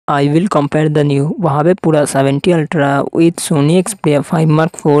I will compare the new Huawei Pura 70 Ultra with Sony Xperia 5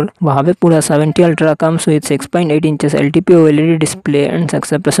 Mark IV. Huawei Pura 70 Ultra comes with 6.8 inches LTP OLED display and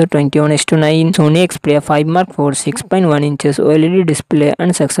success ratio 21:9. Sony Xperia 5 Mark IV 6.1 inches OLED display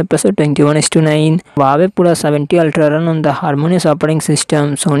and success ratio 21:9. Huawei Pura 70 Ultra run on the Harmonious operating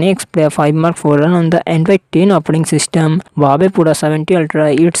system. Sony Xperia 5 Mark IV run on the Android 10 operating system. Huawei Pura 70 Ultra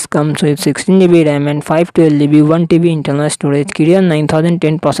it comes with 16GB RAM and 512GB 1TB internal storage. Kirin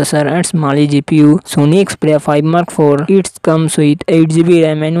 9010 processor and Mali GPU. Sony Xperia 5 Mark IV it comes with 8GB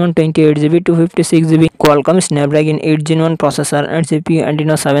RAM and 128GB 256GB Qualcomm Snapdragon 8 Gen 1 processor and CPU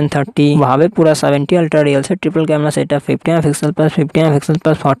Adreno 730. Huawei Pura 70 Ultra real set triple camera setup 50MP plus 50MP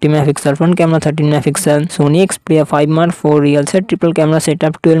plus 40MP front camera 13MP. Sony Xperia 5 Mark IV real set triple camera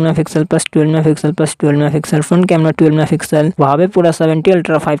setup 12MP plus 12MP plus 12MP front camera 12MP. Huawei Pura 70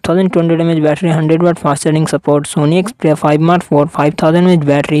 Ultra 5200 mAh battery 100W fast charging support. Sony Xperia 5 Mark IV 5000 mAh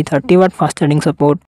battery 30W fast charging support.